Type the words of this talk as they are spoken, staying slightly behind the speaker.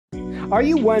Are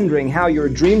you wondering how your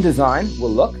dream design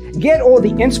will look? Get all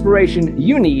the inspiration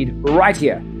you need right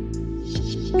here.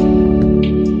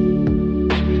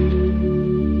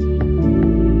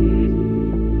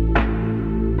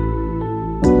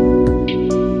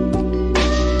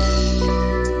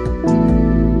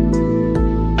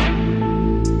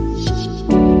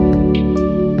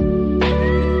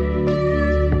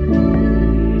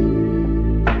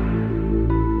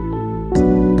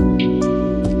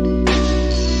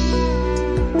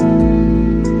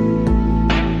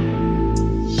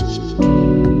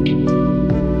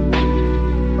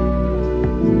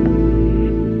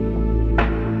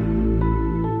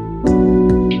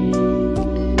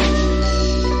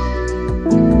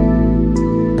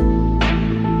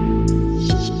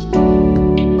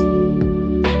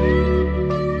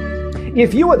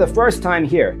 If you are the first time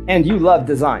here and you love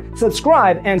design,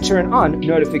 subscribe and turn on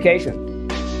notifications.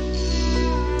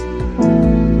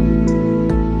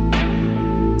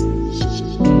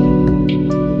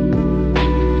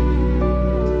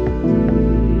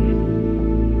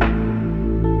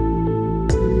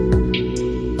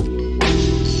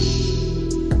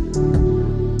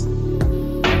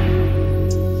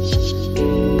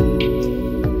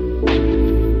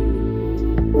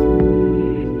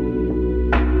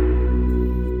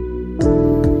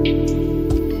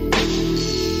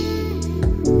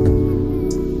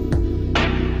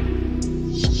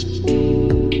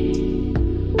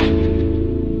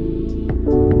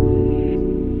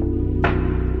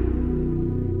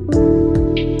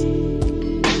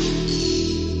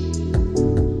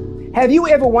 Have you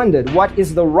ever wondered what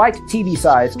is the right TV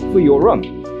size for your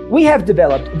room? We have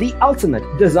developed the ultimate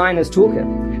designer's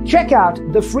toolkit. Check out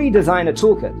the free designer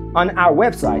toolkit on our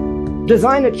website,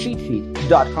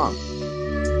 designercheatsheet.com.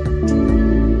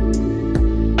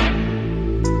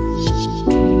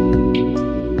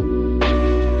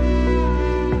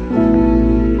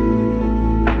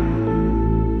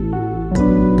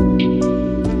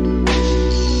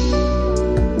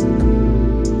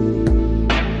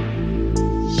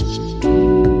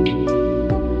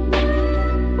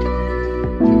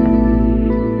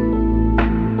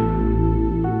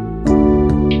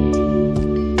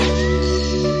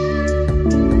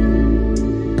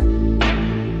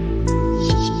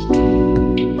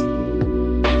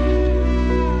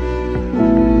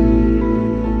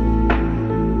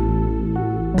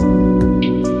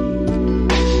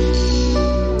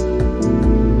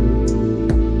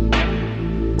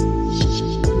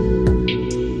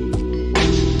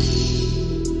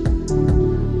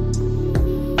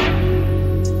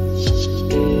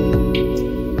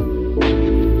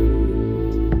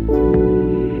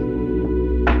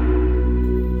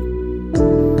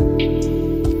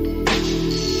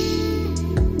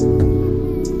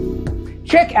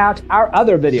 Check out our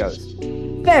other videos.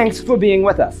 Thanks for being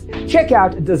with us. Check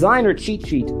out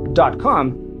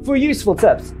designercheatsheet.com for useful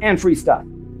tips and free stuff.